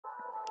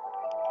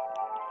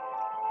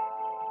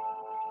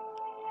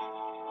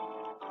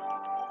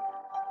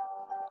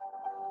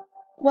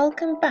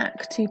Welcome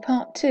back to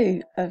part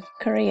 2 of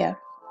Korea.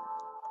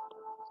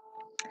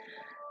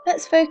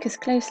 Let's focus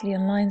closely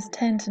on lines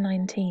 10 to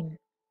 19.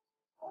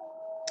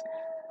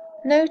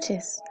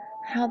 Notice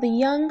how the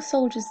young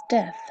soldier's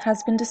death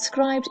has been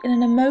described in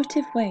an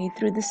emotive way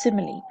through the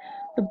simile.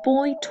 The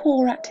boy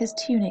tore at his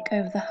tunic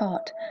over the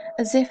heart,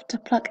 as if to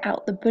pluck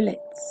out the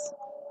bullets.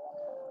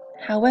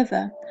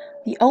 However,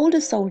 the older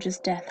soldier's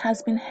death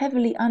has been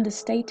heavily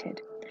understated.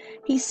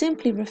 He's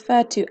simply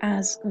referred to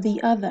as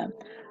the other,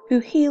 who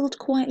heeled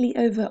quietly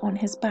over on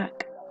his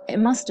back. It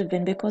must have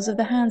been because of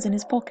the hands in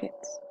his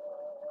pockets.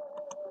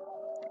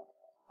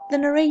 The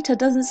narrator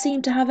doesn't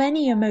seem to have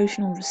any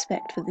emotional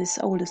respect for this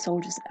older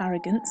soldier's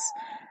arrogance,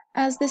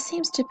 as there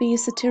seems to be a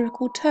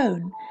satirical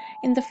tone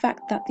in the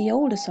fact that the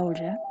older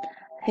soldier,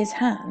 his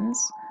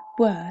hands,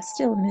 were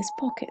still in his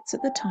pockets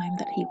at the time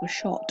that he was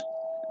shot.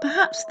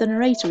 Perhaps the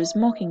narrator is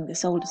mocking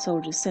this older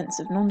soldier's sense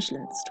of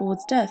nonchalance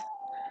towards death.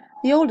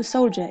 The older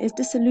soldier is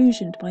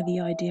disillusioned by the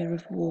idea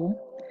of war,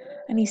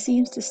 and he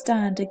seems to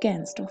stand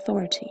against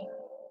authority.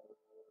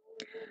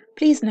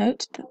 Please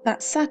note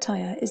that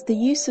satire is the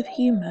use of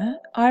humour,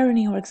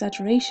 irony or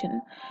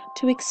exaggeration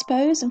to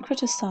expose and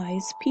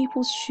criticise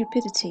people's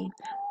stupidity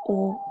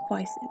or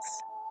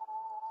vices.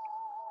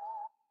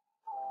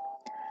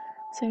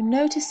 So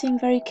noticing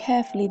very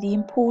carefully the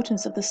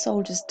importance of the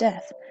soldier's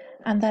death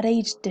and that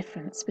age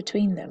difference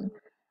between them,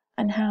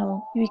 and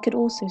how we could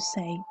also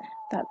say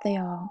that they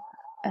are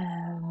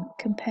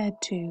compared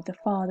to the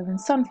father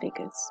and son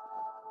figures.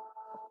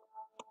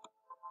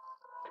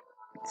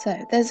 So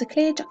there's a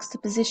clear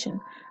juxtaposition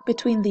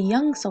between the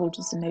young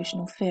soldier's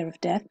emotional fear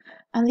of death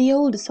and the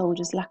older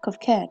soldier's lack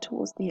of care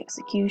towards the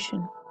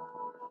execution.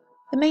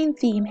 The main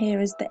theme here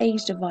is the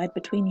age divide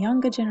between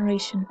younger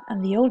generation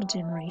and the older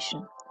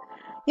generation.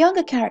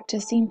 Younger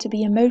characters seem to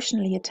be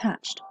emotionally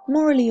attached,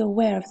 morally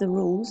aware of the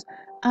rules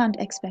and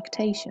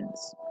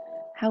expectations.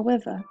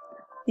 However,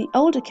 the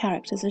older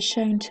characters are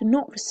shown to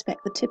not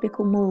respect the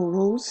typical moral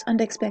rules and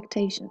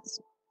expectations.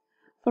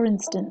 For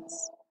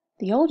instance,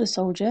 the older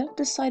soldier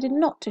decided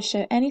not to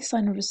show any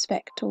sign of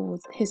respect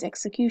towards his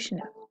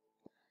executioner.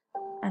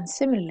 And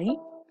similarly,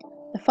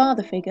 the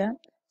father figure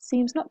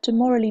seems not to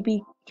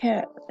morally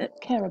care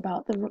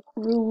about the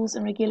rules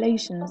and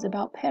regulations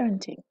about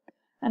parenting,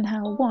 and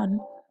how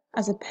one,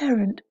 as a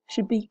parent,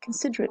 should be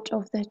considerate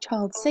of their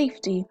child's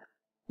safety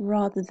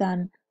rather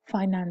than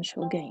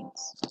financial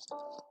gains.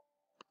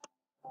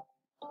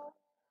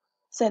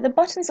 So the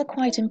buttons are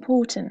quite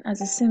important as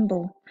a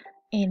symbol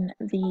in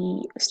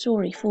the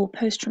story for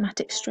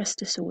post-traumatic stress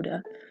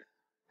disorder,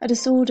 a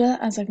disorder,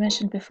 as I've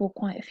mentioned before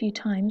quite a few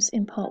times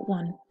in part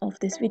 1 of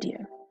this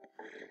video.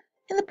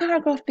 In the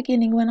paragraph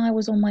beginning "When I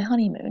was on my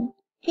honeymoon,"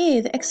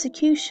 here the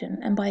execution,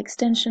 and by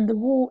extension the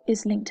war,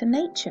 is linked to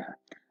nature,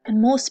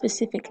 and more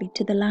specifically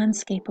to the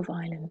landscape of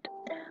Ireland.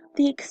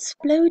 The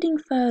exploding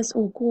firs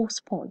or gorse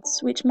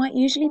pods, which might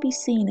usually be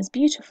seen as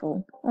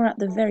beautiful, or at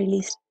the very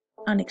least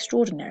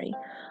unextraordinary,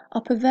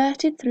 are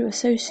perverted through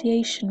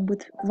association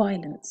with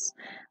violence,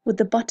 with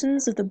the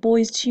buttons of the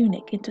boy's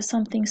tunic into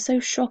something so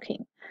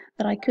shocking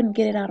that I couldn't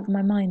get it out of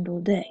my mind all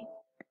day.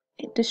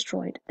 It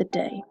destroyed the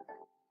day.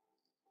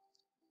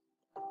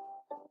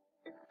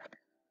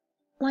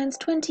 Lines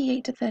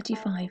 28 to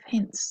 35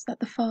 hints that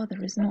the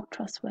father is not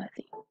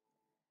trustworthy.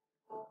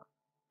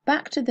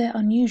 Back to their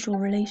unusual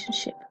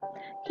relationship.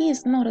 He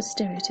is not a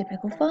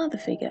stereotypical father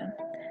figure.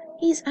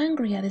 He is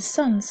angry at his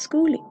son's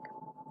schooling.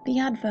 The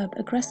adverb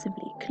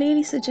aggressively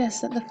clearly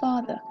suggests that the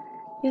father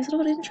is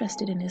not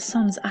interested in his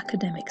son's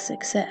academic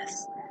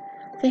success.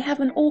 They have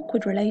an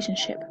awkward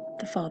relationship,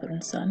 the father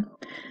and son,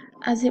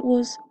 as it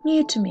was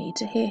new to me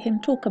to hear him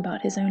talk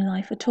about his own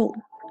life at all.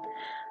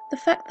 The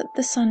fact that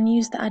the son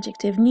used the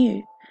adjective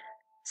new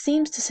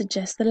seems to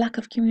suggest the lack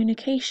of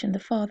communication the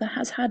father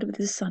has had with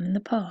his son in the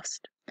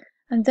past,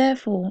 and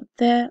therefore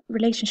their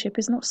relationship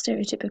is not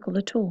stereotypical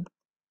at all.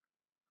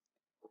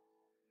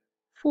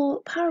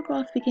 For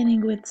paragraph beginning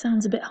with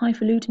 "sounds a bit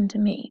highfalutin to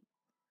me,"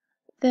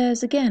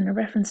 there's again a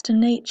reference to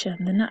nature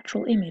and the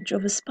natural image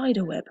of a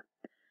spider web.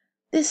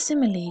 This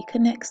simile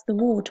connects the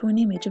war to an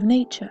image of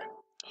nature.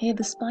 Here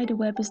the spider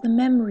web is the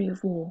memory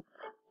of war,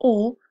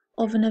 or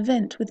of an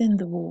event within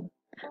the war.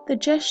 The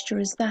gesture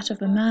is that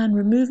of a man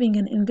removing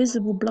an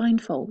invisible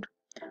blindfold,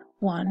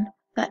 one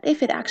that,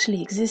 if it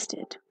actually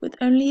existed, would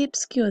only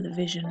obscure the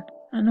vision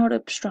and not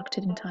obstruct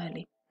it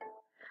entirely.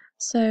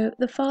 So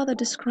the father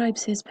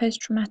describes his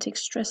post-traumatic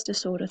stress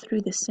disorder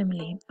through this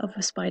simile of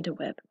a spider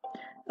web,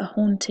 a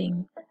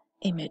haunting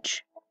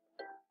image.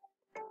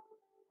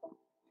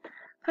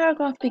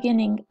 Paragraph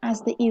beginning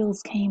 "As the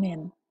eels came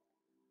in."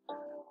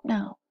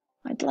 Now,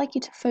 I'd like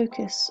you to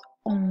focus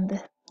on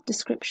the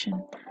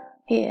description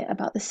here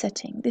about the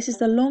setting. This is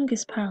the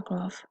longest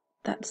paragraph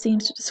that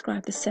seems to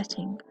describe the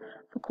setting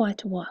for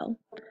quite a while,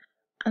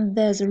 and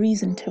there's a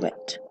reason to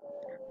it.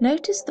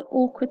 Notice the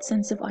awkward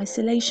sense of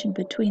isolation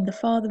between the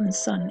father and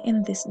son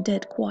in this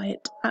dead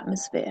quiet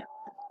atmosphere.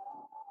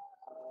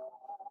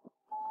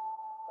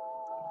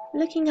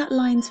 Looking at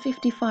lines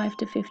 55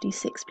 to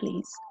 56,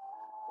 please.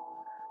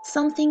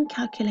 Something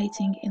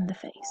calculating in the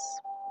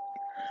face.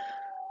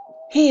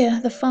 Here,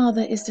 the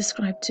father is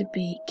described to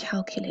be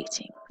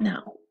calculating.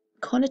 Now,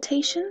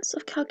 connotations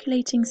of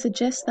calculating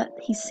suggest that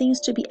he seems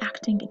to be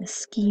acting in a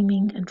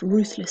scheming and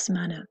ruthless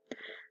manner.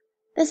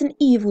 There's an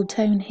evil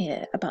tone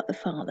here about the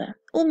father,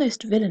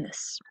 almost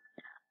villainous.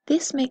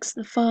 This makes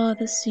the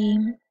father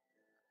seem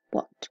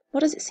what?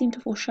 What does it seem to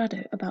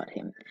foreshadow about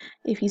him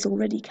if he's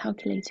already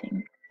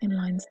calculating in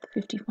lines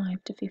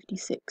 55 to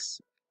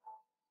 56?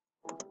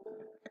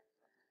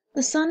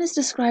 The son is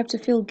described to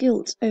feel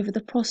guilt over the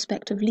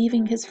prospect of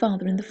leaving his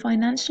father in the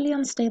financially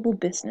unstable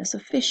business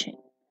of fishing.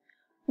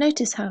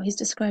 Notice how he's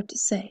described to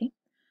say,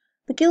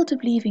 "The guilt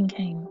of leaving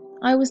came.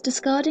 I was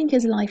discarding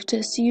his life to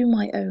assume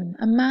my own.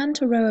 A man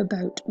to row a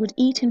boat would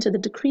eat into the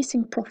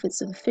decreasing profits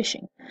of the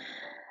fishing,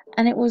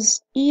 and it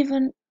wasn't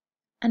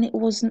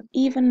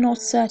even not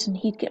certain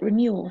he'd get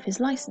renewal of his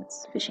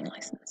fishing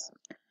license."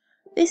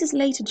 This is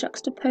later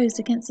juxtaposed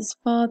against his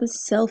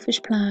father's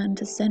selfish plan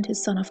to send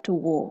his son off to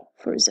war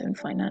for his own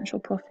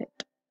financial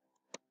profit.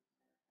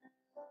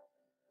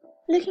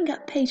 Looking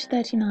at page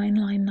 39,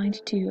 line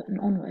 92 and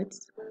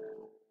onwards,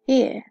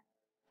 here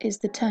is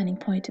the turning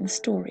point in the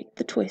story,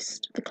 the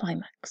twist, the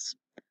climax.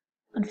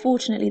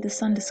 Unfortunately, the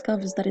son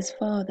discovers that his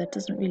father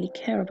doesn't really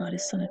care about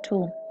his son at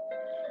all.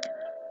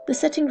 The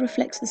setting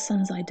reflects the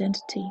son's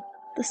identity.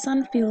 The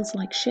son feels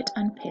like shit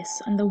and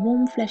piss and the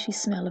warm fleshy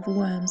smell of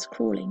worms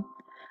crawling.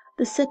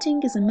 The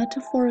setting is a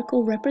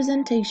metaphorical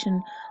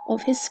representation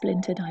of his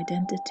splintered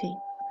identity.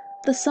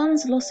 The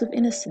son's loss of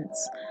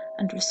innocence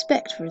and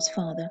respect for his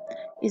father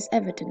is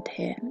evident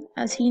here,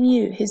 as he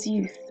knew his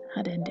youth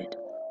had ended.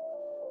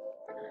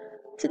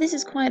 So this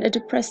is quite a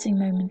depressing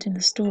moment in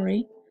the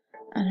story,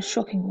 and a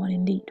shocking one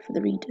indeed for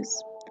the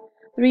readers.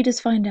 The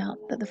readers find out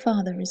that the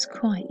father is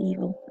quite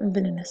evil and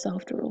villainous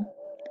after all.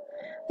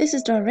 This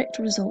is a direct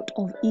result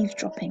of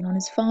eavesdropping on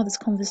his father's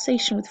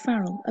conversation with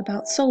Farrell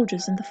about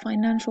soldiers and the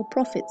financial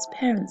profits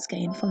parents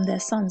gain from their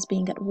sons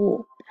being at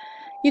war.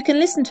 You can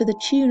listen to the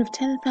tune of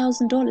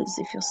 $10,000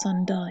 if your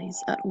son dies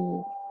at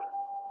war.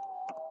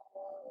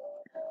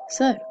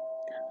 So,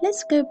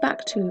 let's go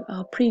back to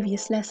our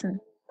previous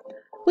lesson.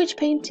 Which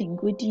painting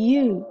would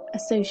you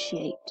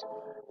associate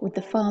with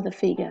the father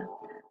figure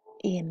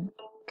in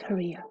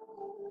Korea?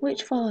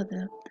 Which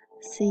father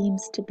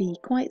seems to be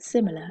quite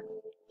similar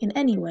in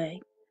any way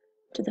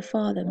to the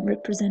father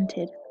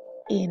represented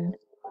in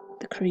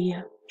the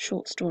Korea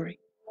short story?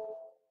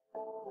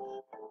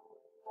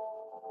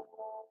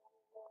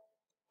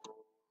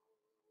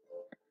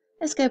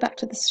 Let's go back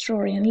to the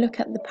story and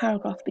look at the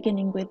paragraph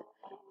beginning with,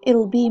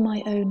 "It'll be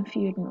my own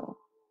funeral."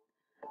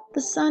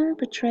 The son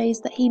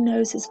portrays that he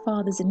knows his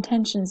father's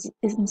intentions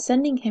in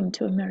sending him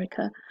to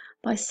America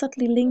by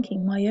subtly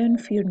linking my own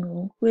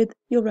funeral with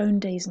your own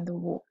days in the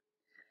war.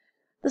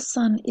 The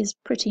son is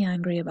pretty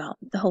angry about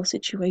the whole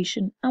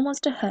situation and wants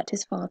to hurt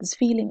his father's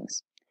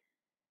feelings.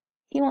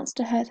 He wants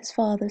to hurt his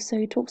father, so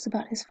he talks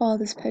about his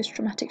father's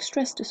post-traumatic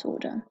stress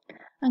disorder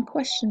and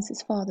questions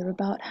his father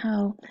about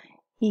how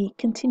he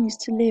continues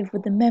to live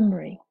with the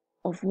memory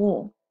of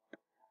war.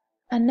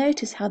 And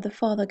notice how the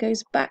father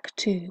goes back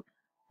to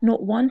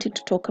not wanting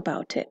to talk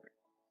about it,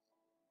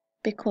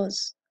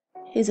 because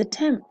his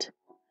attempt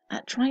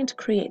at trying to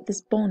create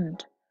this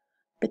bond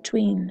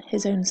between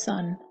his own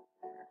son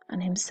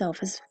and himself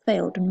has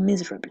failed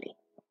miserably.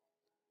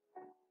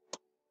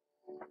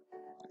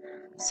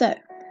 So,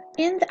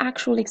 in the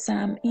actual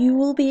exam, you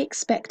will be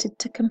expected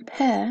to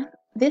compare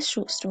this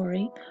short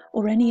story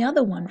or any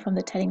other one from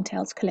the Telling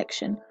Tales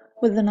collection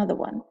with another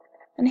one.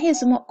 And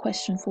here's a mock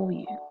question for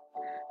you.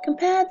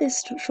 Compare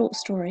this short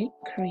story,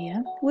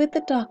 Korea, with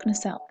The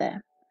Darkness Out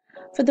There,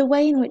 for the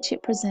way in which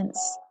it presents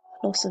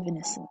loss of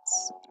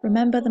innocence.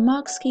 Remember, the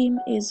mark scheme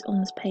is on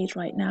this page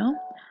right now.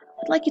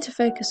 I'd like you to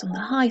focus on the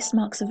highest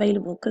marks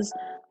available, because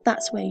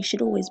that's where you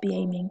should always be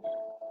aiming.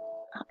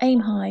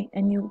 Aim high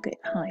and you'll get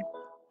high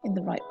in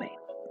the right way.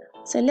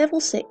 So level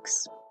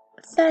 6,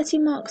 30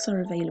 marks are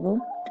available.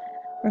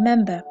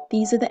 Remember,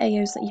 these are the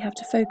AOs that you have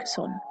to focus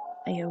on.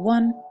 AO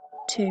 1,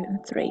 2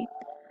 and 3.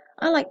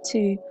 I like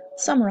to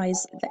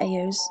summarize the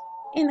AOs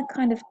in a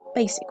kind of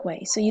basic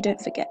way so you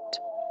don't forget.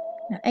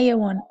 Now,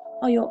 AO1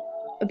 are your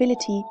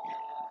ability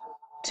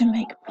to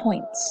make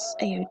points.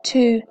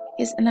 AO2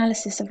 is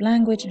analysis of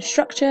language and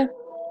structure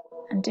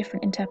and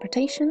different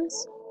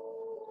interpretations.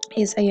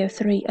 Is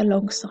AO3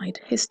 alongside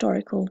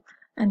historical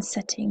and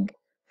setting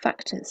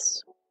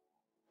factors.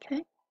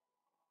 Okay?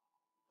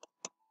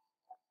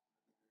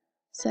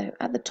 So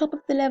at the top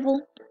of the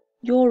level,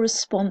 your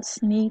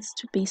response needs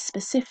to be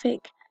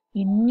specific.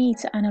 You need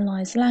to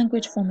analyze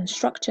language, form and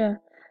structure,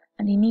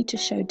 and you need to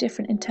show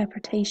different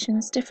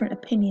interpretations, different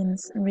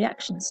opinions and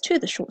reactions to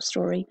the short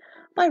story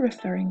by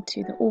referring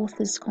to the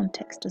author's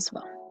context as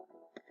well.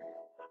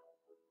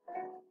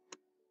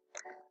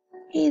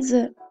 Here's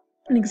an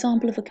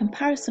example of a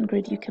comparison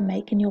grid you can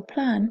make in your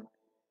plan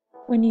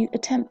when you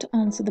attempt to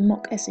answer the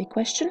mock essay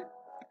question.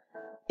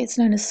 It's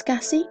known as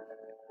SCASI.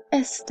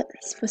 S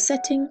stands for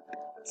setting,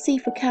 C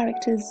for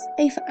characters,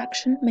 A for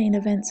action, main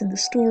events in the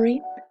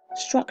story,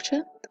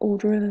 structure, the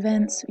order of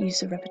events,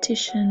 use of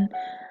repetition,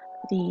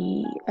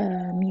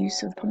 the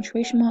use of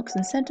punctuation marks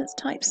and sentence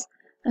types,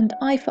 and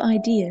I for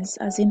ideas,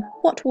 as in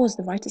what was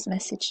the writer's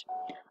message?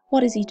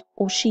 What is he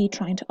or she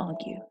trying to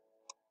argue?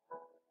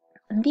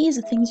 And these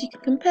are things you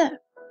can compare.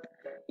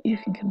 You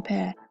can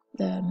compare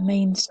the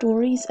main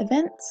story's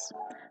events,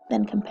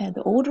 then compare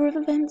the order of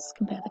events,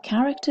 compare the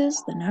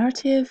characters, the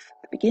narrative,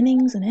 the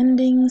beginnings and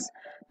endings,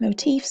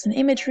 motifs and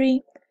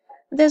imagery.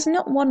 There's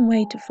not one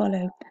way to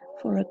follow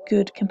for a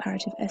good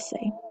comparative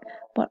essay,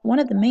 but one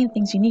of the main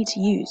things you need to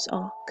use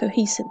are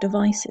cohesive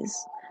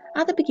devices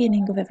at the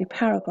beginning of every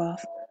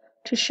paragraph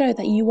to show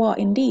that you are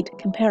indeed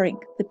comparing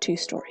the two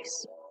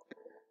stories.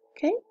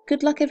 Okay,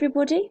 good luck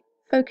everybody,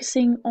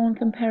 focusing on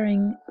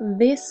comparing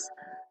this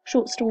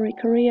short story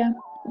career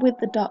with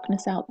The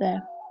Darkness Out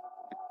There,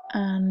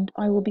 and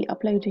I will be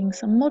uploading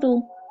some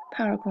model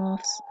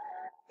paragraphs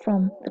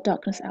from The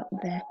Darkness Out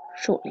There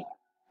shortly.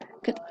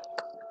 Good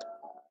luck.